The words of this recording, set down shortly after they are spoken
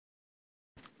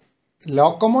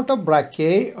Locomotor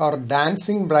brachii or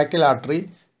dancing brachial artery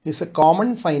is a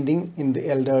common finding in the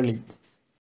elderly.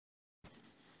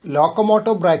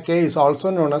 Locomotor brachii is also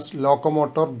known as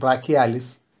locomotor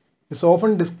brachialis. It is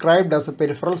often described as a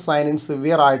peripheral sign in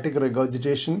severe aortic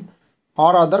regurgitation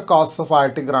or other causes of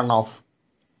aortic runoff.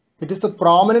 It is the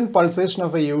prominent pulsation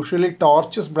of a usually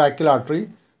tortuous brachial artery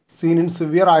seen in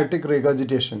severe aortic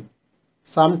regurgitation.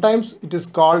 Sometimes it is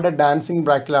called a dancing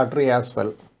brachial artery as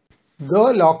well.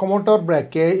 Though locomotor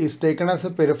brachii is taken as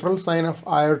a peripheral sign of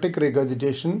aortic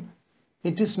regurgitation,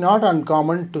 it is not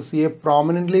uncommon to see a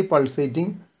prominently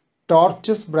pulsating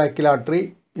tortuous brachial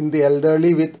artery in the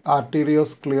elderly with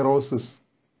arteriosclerosis.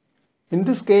 In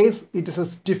this case, it is a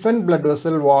stiffened blood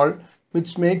vessel wall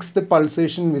which makes the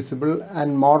pulsation visible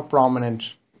and more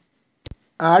prominent.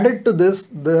 Added to this,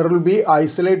 there will be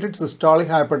isolated systolic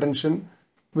hypertension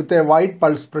with a wide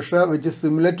pulse pressure which is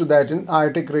similar to that in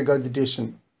aortic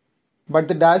regurgitation. But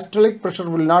the diastolic pressure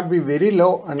will not be very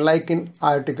low, unlike in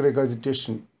aortic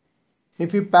regurgitation.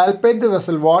 If you palpate the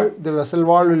vessel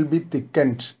wall will be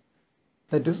thickened.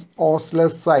 That is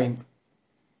Osler's sign.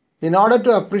 In order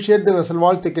to appreciate the vessel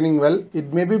wall thickening well,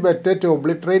 it may be better to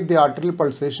obliterate the arterial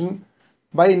pulsation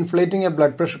by inflating a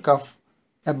blood pressure cuff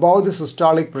above the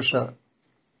systolic pressure.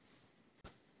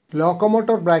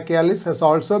 Locomotor brachialis has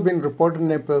also been reported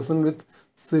in a person with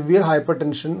severe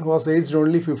hypertension who was aged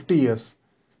only 50 years.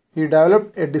 He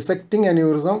developed a dissecting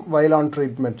aneurysm while on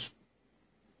treatment.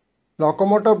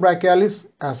 Locomotor brachialis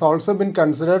has also been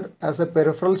considered as a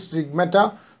peripheral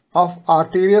stigmata of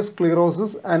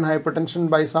arteriosclerosis and hypertension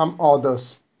by some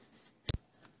authors.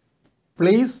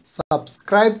 Please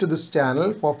subscribe to this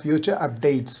channel for future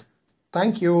updates.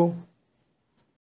 Thank you.